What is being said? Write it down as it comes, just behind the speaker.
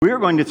we are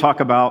going to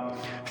talk about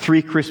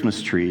 3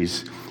 Christmas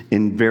trees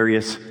in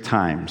various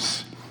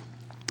times.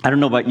 I don't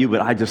know about you, but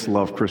I just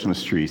love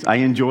Christmas trees. I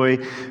enjoy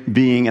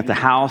being at the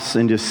house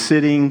and just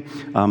sitting,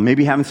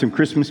 maybe having some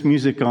Christmas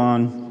music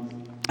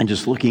on, and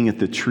just looking at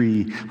the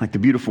tree, like the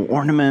beautiful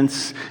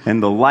ornaments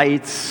and the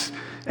lights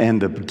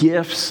and the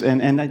gifts.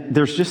 And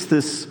there's just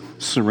this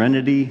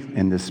serenity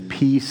and this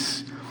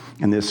peace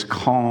and this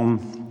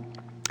calm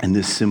and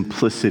this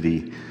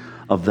simplicity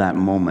of that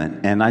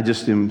moment. And I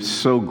just am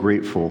so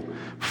grateful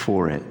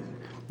for it.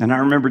 And I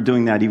remember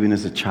doing that even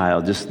as a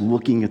child, just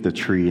looking at the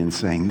tree and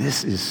saying,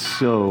 this is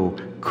so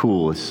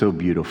cool, it's so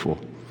beautiful.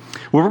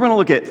 Well, we're going to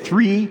look at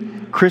 3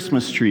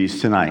 Christmas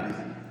trees tonight.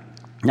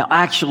 Now,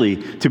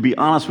 actually, to be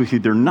honest with you,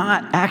 they're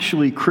not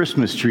actually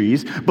Christmas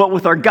trees, but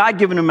with our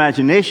God-given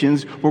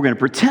imaginations, we're going to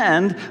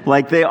pretend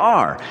like they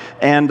are.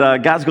 And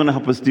God's going to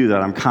help us do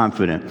that, I'm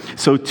confident.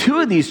 So 2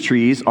 of these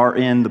trees are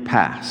in the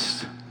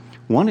past.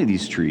 1 of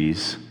these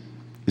trees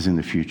is in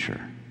the future.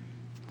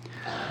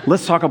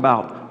 Let's talk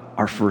about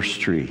our first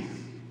tree.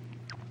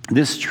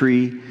 This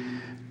tree,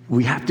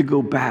 we have to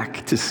go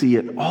back to see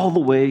it all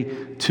the way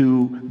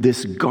to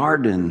this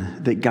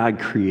garden that God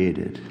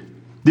created.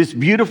 This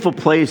beautiful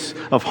place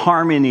of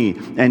harmony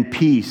and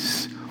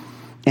peace.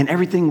 And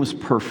everything was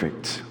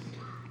perfect.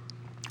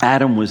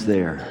 Adam was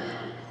there.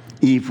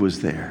 Eve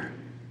was there.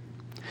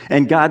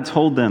 And God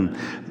told them,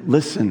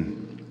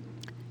 listen,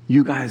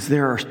 you guys,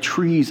 there are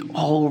trees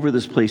all over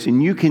this place,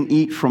 and you can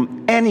eat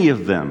from any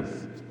of them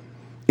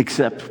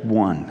except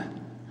one.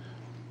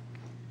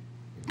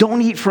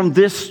 Don't eat from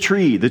this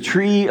tree, the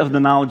tree of the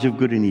knowledge of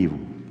good and evil.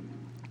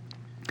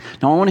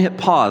 Now, I want to hit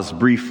pause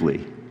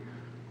briefly.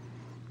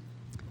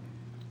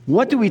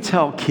 What do we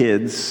tell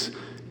kids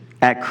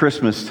at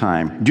Christmas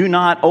time? Do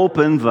not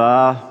open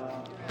the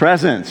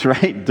presents,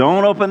 right?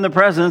 Don't open the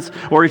presents.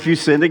 Or if you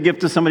send a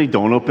gift to somebody,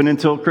 don't open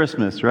until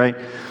Christmas, right?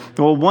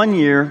 Well, one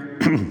year,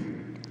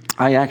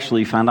 I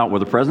actually found out where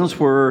the presents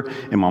were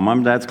in my mom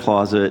and dad's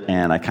closet,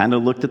 and I kind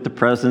of looked at the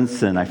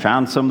presents, and I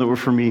found some that were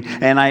for me.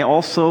 And I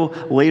also,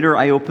 later,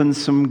 I opened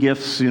some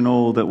gifts,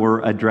 that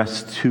were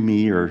addressed to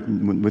me or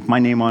with my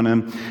name on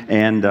them,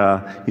 and,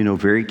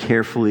 very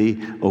carefully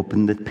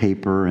opened the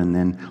paper and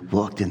then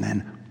looked and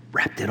then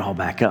wrapped it all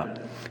back up.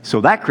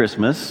 So that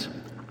Christmas,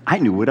 I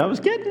knew what I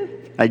was getting.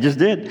 I just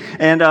did.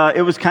 And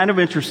it was kind of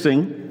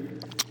interesting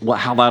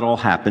how that all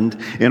happened.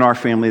 In our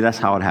family, that's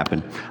how it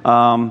happened.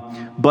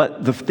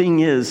 But the thing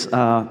is,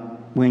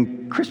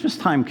 when Christmas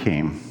time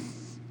came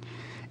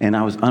and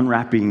I was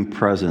unwrapping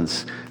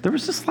presents, there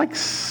was just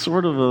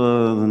sort of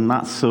a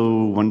not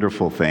so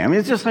wonderful thing. I mean,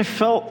 I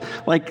felt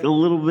like a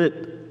little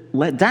bit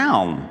let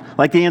down,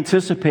 like the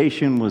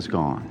anticipation was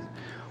gone.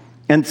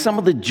 And some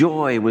of the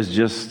joy was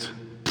just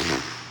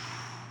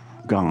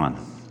gone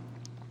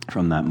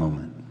from that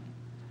moment.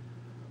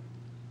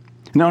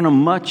 Now, in a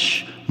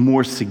much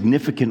more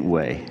significant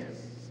way,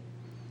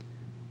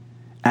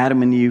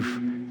 Adam and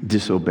Eve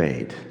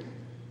disobeyed.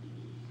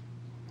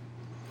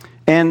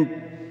 And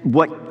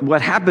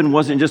what happened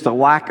wasn't just a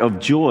lack of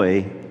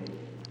joy.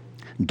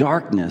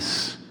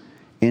 Darkness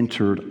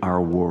entered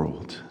our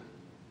world.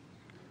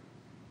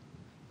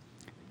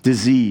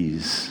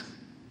 Disease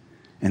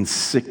and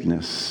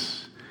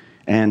sickness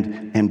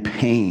and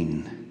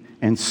pain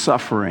and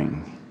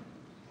suffering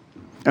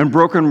and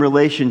broken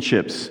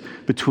relationships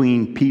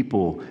between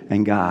people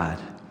and God,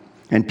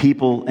 and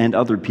people and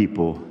other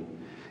people.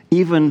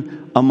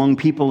 Even among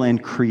people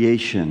and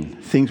creation,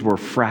 things were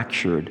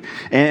fractured.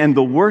 And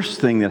the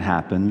worst thing that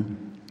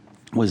happened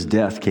was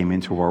death came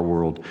into our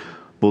world,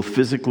 both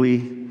physically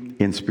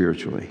and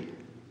spiritually.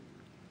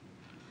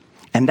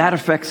 And that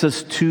affects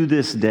us to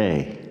this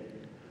day.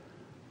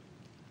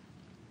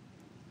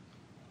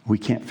 We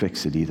can't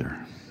fix it either.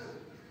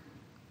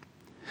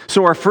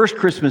 So our first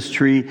Christmas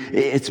tree,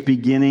 it's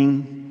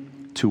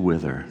beginning to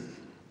wither.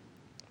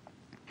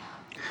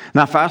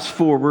 Now, fast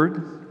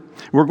forward,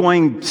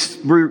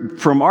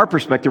 from our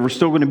perspective, we're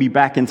still going to be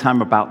back in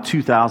time about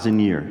 2,000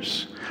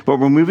 years. But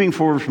we're moving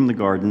forward from the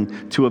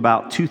garden to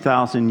about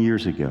 2,000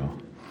 years ago.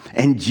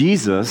 And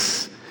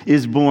Jesus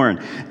is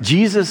born.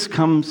 Jesus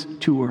comes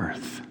to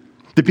earth.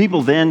 The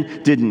people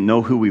then didn't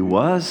know who he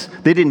was.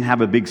 They didn't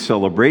have a big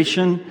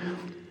celebration.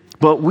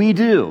 But we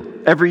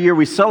do. Every year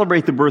we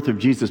celebrate the birth of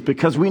Jesus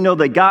because we know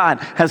that God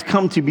has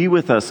come to be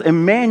with us.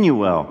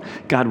 Emmanuel,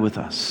 God with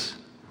us.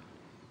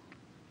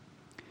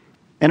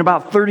 And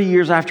about 30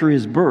 years after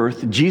his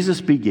birth,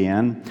 Jesus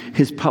began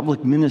his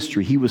public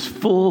ministry. He was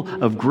full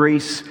of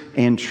grace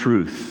and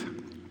truth.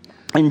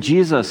 And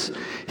Jesus,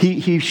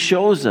 he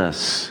shows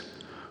us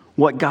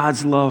what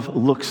God's love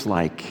looks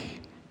like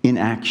in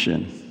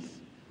action.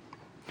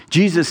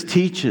 Jesus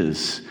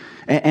teaches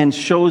and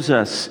shows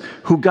us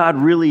who God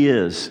really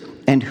is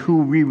and who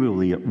we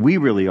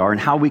really are,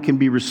 and how we can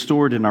be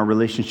restored in our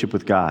relationship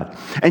with God.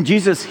 And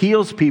Jesus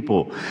heals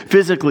people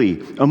physically,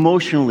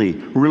 emotionally,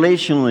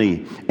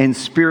 relationally, and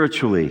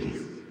spiritually.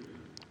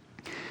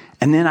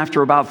 And then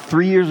after about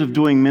 3 years of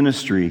doing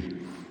ministry,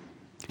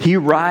 he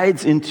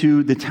rides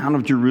into the town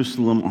of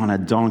Jerusalem on a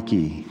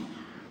donkey.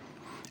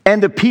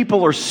 And the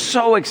people are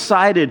so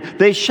excited.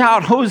 They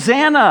shout,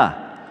 "Hosanna!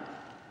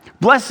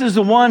 Blessed is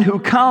the one who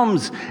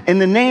comes in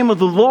the name of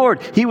the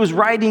Lord." He was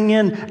riding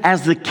in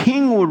as the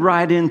king would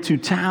ride into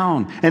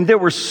town. And they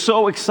were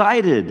so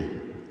excited.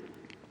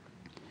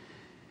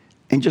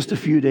 And just a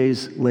few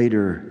days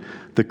later,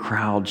 the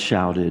crowd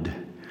shouted,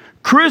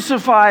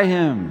 "Crucify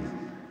him!"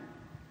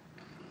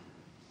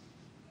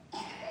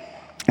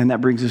 And that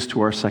brings us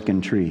to our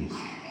second tree.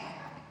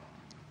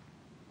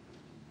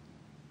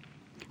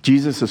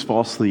 Jesus is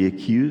falsely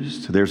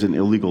accused. There's an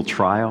illegal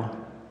trial.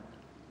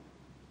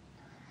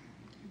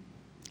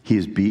 He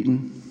is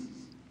beaten.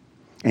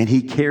 And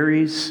he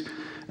carries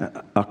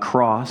a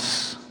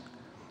cross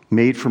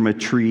made from a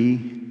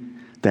tree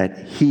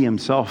that he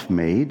himself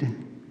made,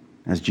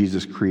 as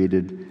Jesus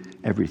created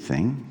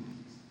everything.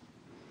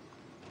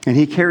 And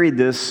he carried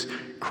this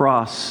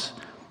cross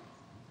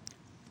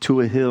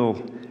to a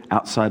hill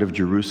outside of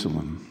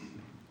Jerusalem.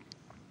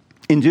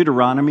 In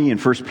Deuteronomy, in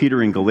 1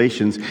 Peter, and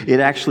Galatians, it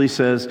actually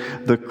says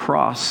the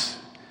cross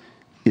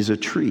is a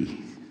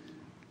tree.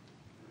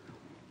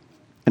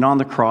 And on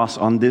the cross,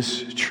 on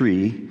this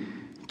tree,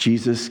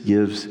 Jesus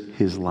gives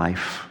his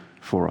life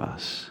for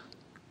us.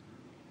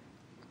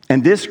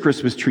 And this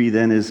Christmas tree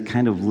then is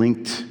kind of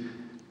linked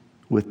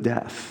with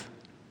death.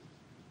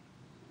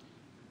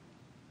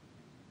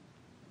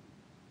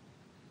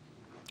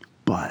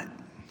 But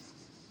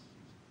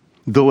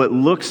though it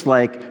looks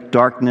like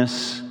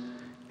darkness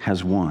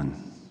has won,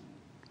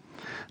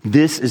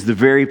 this is the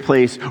very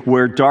place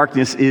where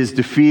darkness is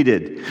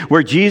defeated,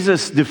 where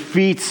Jesus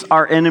defeats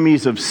our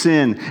enemies of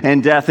sin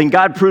and death. And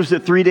God proves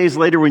it 3 days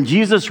later when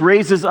Jesus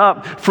raises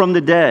up from the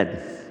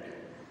dead.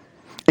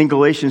 In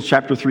Galatians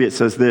chapter 3, it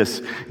says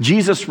this: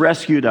 Jesus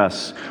rescued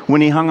us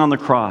when he hung on the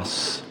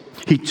cross.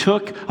 He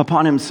took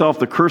upon himself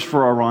the curse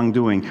for our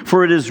wrongdoing.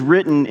 For it is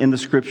written in the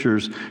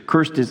scriptures,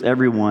 "Cursed is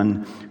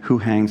everyone who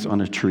hangs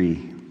on a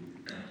tree."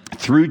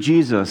 Through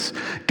Jesus,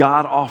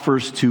 God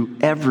offers to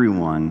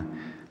everyone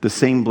the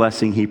same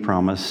blessing he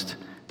promised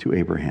to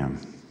Abraham.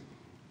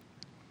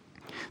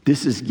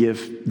 This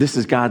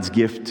is God's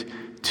gift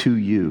to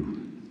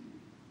you.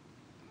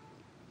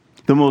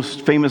 The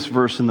most famous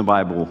verse in the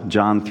Bible,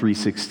 John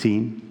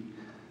 3:16,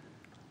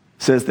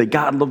 says that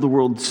God loved the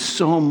world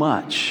so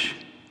much.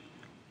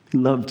 He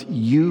loved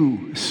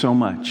you so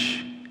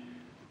much.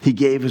 He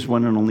gave his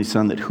one and only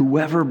Son, that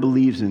whoever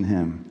believes in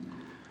him,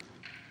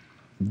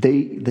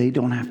 they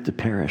don't have to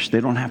perish.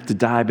 They don't have to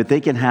die, but they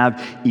can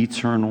have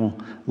eternal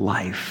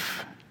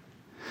life.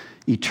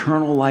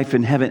 Eternal life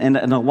in heaven,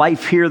 and a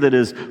life here that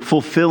is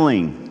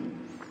fulfilling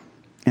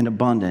and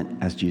abundant,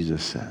 as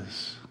Jesus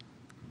says.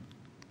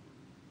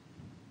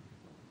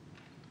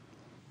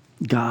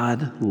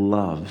 God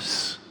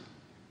loves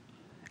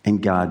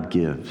and God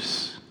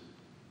gives.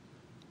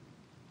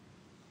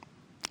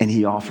 And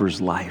he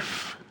offers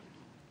life.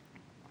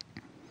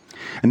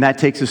 And that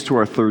takes us to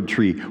our third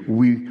tree.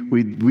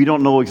 We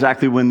don't know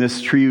exactly when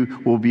this tree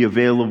will be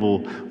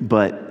available,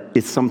 but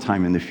it's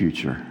sometime in the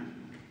future.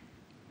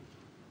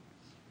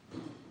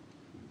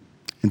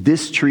 And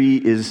this tree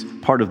is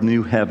part of the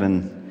new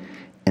heaven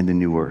and the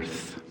new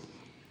earth.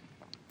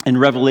 In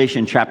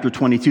Revelation chapter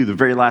 22, the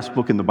very last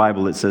book in the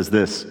Bible, it says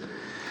this: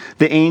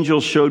 "The angel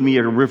showed me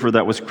a river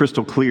that was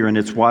crystal clear, and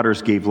its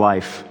waters gave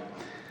life.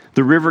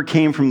 The river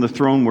came from the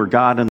throne where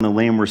God and the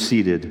Lamb were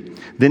seated.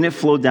 Then it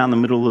flowed down the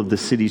middle of the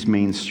city's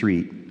main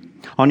street.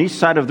 On each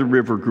side of the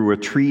river grew a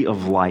tree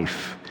of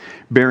life,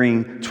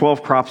 bearing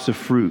 12 crops of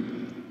fruit,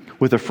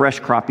 with a fresh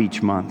crop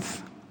each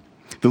month.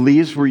 The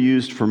leaves were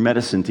used for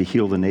medicine to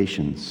heal the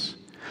nations.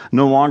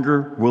 No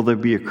longer will there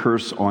be a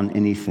curse on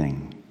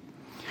anything.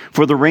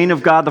 For the reign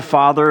of God the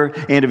Father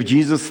and of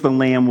Jesus the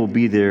Lamb will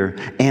be there,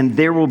 and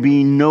there will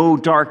be no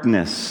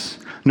darkness,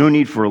 no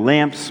need for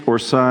lamps or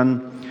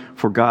sun,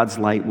 for God's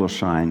light will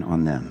shine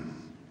on them."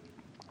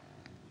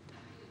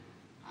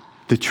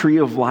 The tree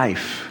of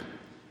life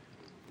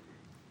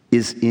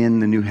is in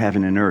the new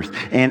heaven and earth.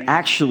 And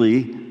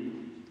actually,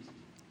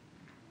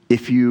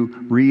 if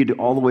you read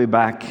all the way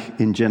back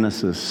in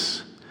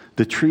Genesis,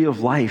 the tree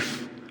of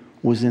life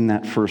was in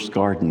that first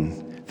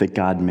garden that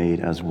God made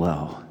as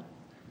well.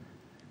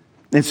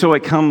 And so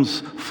it comes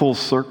full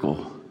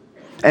circle.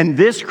 And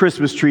this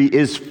Christmas tree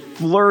is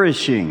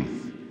flourishing.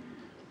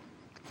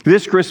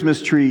 This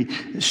Christmas tree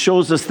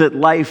shows us that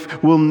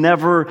life will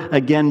never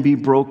again be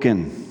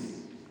broken.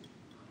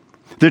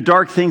 The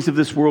dark things of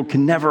this world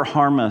can never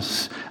harm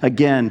us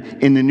again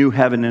in the new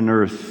heaven and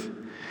earth.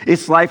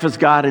 It's life as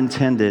God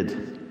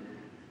intended.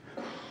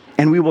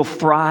 And we will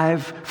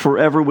thrive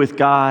forever with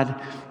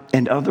God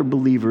and other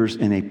believers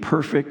in a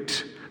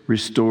perfect,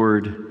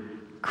 restored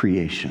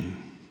creation.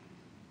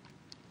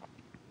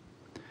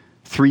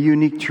 3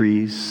 unique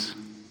trees,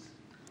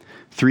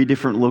 3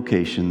 different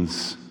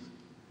locations,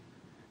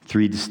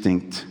 3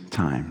 distinct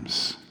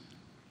times.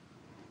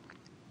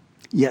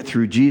 Yet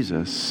through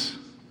Jesus,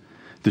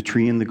 the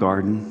tree in the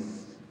garden,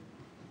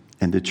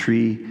 and the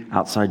tree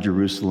outside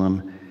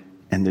Jerusalem,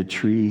 and the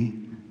tree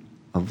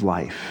of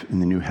life in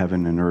the new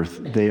heaven and earth,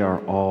 they are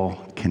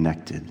all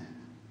connected.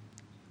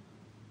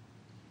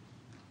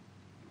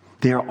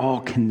 They are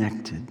all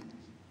connected.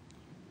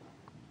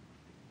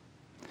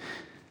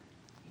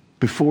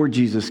 Before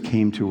Jesus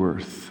came to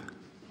earth,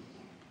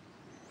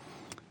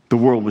 the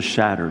world was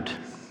shattered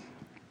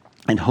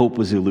and hope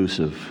was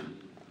elusive.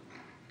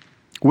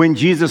 When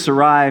Jesus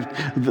arrived,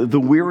 the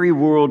weary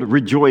world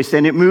rejoiced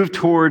and it moved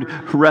toward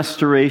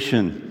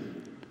restoration.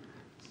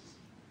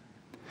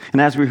 And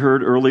as we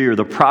heard earlier,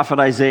 the prophet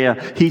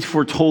Isaiah, he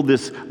foretold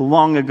this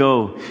long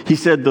ago. He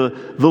said, the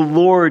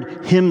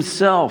Lord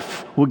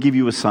himself will give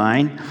you a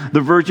sign.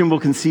 The virgin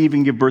will conceive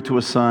and give birth to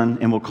a son,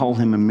 and will call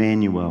him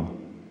Emmanuel.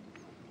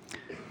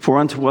 For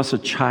unto us a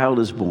child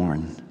is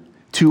born.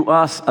 To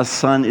us a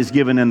son is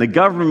given, and the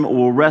government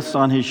will rest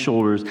on his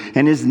shoulders,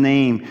 and his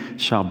name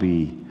shall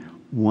be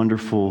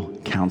Wonderful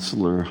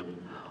Counselor,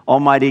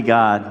 Almighty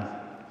God,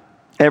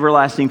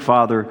 Everlasting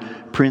Father,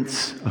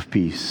 Prince of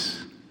Peace.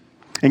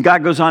 And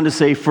God goes on to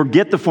say,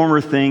 forget the former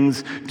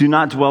things, do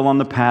not dwell on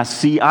the past.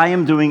 See, I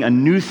am doing a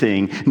new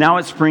thing. Now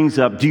it springs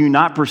up. Do you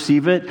not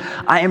perceive it?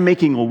 I am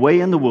making a way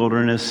in the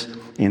wilderness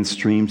and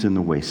streams in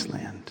the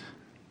wasteland.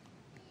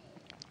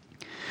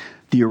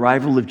 The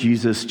arrival of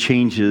Jesus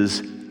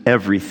changes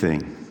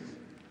everything.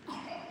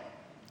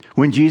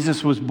 When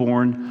Jesus was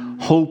born,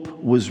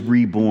 hope was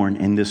reborn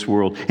in this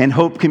world. And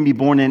hope can be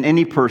born in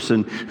any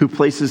person who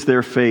places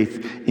their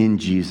faith in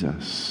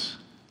Jesus.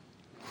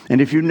 And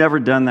if you've never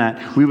done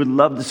that, we would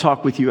love to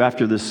talk with you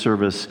after this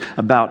service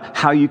about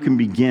how you can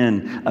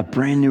begin a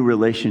brand new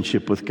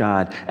relationship with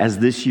God as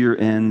this year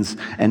ends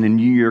and a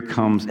new year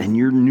comes and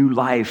your new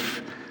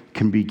life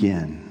can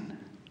begin.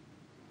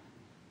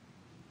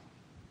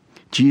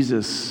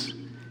 Jesus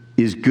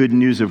is good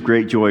news of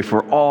great joy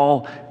for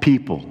all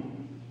people.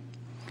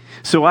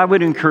 So I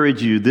would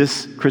encourage you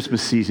this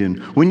Christmas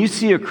season, when you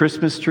see a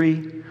Christmas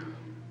tree,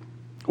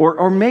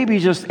 or maybe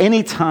just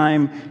any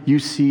time you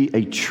see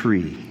a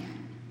tree,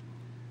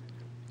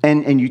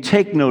 and you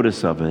take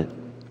notice of it,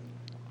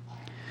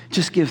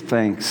 just give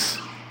thanks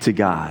to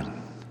God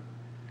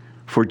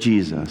for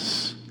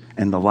Jesus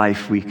and the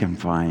life we can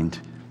find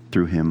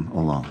through him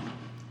alone.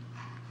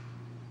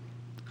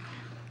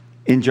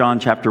 In John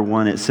chapter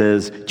 1, it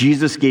says,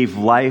 Jesus gave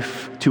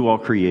life to all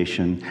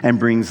creation and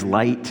brings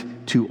light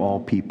to all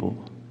people.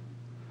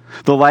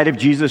 The light of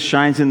Jesus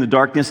shines in the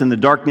darkness, and the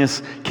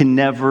darkness can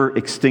never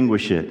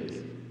extinguish it.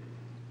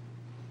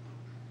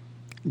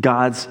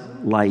 God's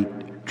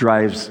light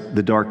drives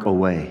the dark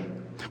away,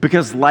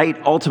 because light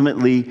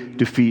ultimately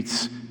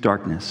defeats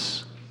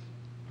darkness.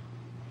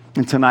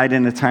 And tonight,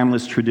 in a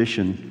timeless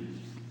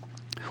tradition,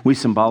 we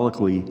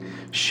symbolically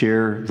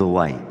share the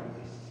light,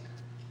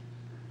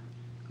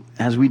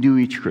 as we do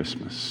each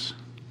Christmas.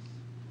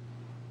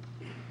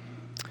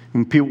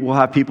 And we'll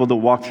have people that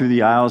walk through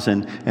the aisles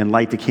and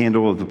light the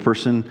candle of the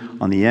person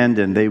on the end,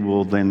 and they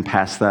will then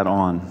pass that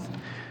on.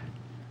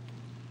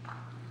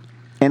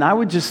 And I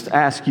would just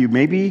ask you,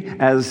 maybe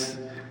as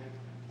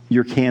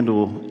your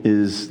candle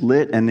is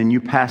lit and then you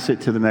pass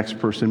it to the next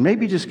person,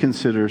 maybe just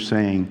consider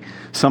saying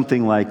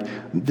something like,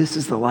 this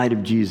is the light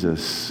of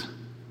Jesus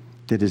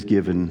that is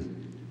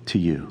given to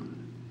you.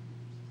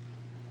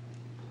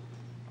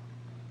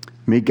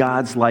 May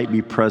God's light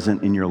be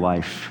present in your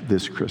life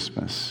this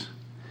Christmas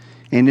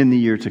and in the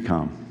year to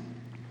come.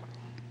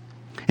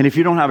 And if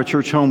you don't have a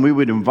church home, we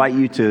would invite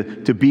you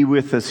to be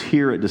with us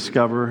here at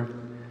Discover,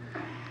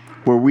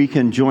 where we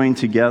can join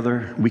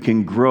together, we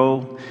can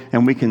grow,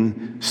 and we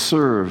can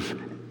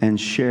serve and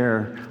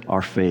share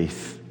our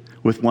faith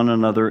with one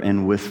another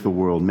and with the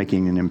world,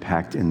 making an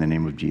impact in the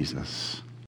name of Jesus.